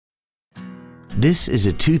This is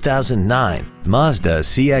a 2009 Mazda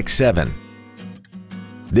CX-7.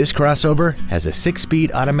 This crossover has a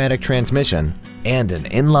 6-speed automatic transmission and an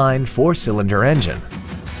inline 4-cylinder engine.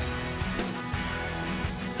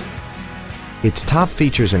 Its top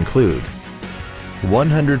features include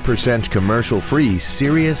 100% commercial-free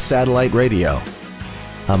Sirius satellite radio,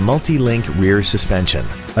 a multi-link rear suspension,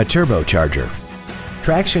 a turbocharger,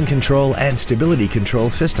 traction control and stability control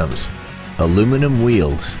systems, aluminum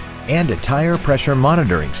wheels, and a tire pressure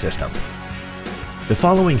monitoring system. The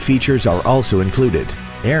following features are also included: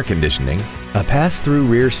 air conditioning, a pass-through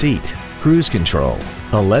rear seat, cruise control,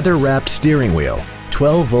 a leather-wrapped steering wheel,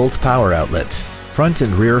 12-volt power outlets, front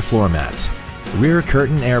and rear floor mats, rear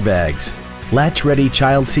curtain airbags, latch-ready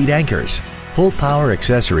child seat anchors, full power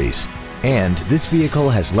accessories, and this vehicle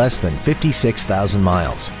has less than 56,000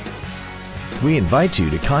 miles. We invite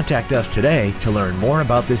you to contact us today to learn more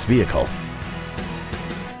about this vehicle.